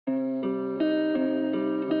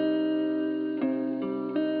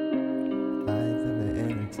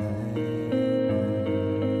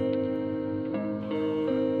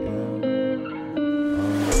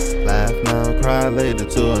cry later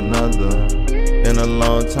to another. Been a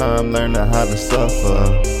long time learning how to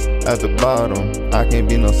suffer. At the bottom, I can't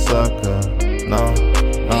be no sucker. No,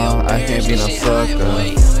 I can't be no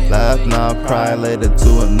sucker. Laugh now, cry later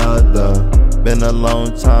to another. Been a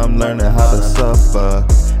long time learning how to suffer.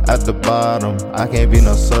 At the bottom, I can't be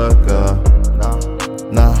no sucker.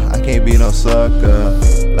 Nah, I can't be no sucker.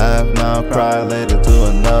 Laugh now, cry later to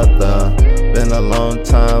another. Been a long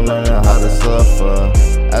time learning how to suffer.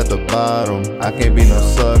 At the bottom, I can't be no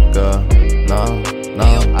sucker. No,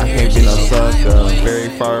 I can't be no sucker. Very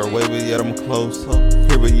far away, but yet I'm close.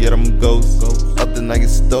 Here, but yet I'm a ghost. Up the night get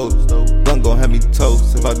stoked. Blunt gon' have me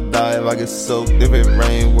toast. If I die, if I get soaked. If it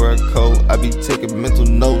rain, wear a coat. I be taking mental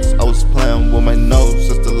notes. I was playing with my nose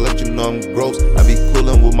just to let you know I'm gross. I be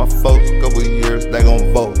coolin' with my folks. Couple years, they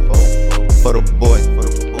gon' vote for the boy.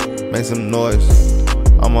 Make some noise.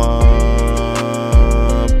 I'm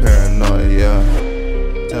paranoid, yeah.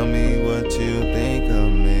 Tell me what you think of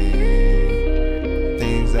me.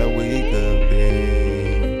 Things that we could be.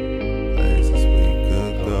 Places we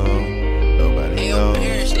could go. Nobody knows.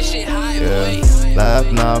 Yeah. Laugh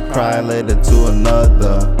now, cry later to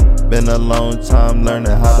another. Been a long time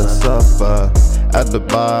learning how to suffer. At the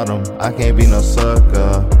bottom, I can't be no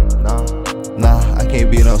sucker. Nah, I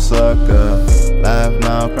can't be no sucker. Laugh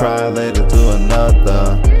now, cry later to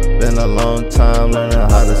another. Been a long time learning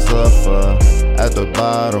how to suffer. At the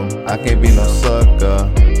bottom, I can't be no sucker.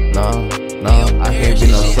 No, I can't be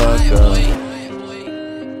no sucker.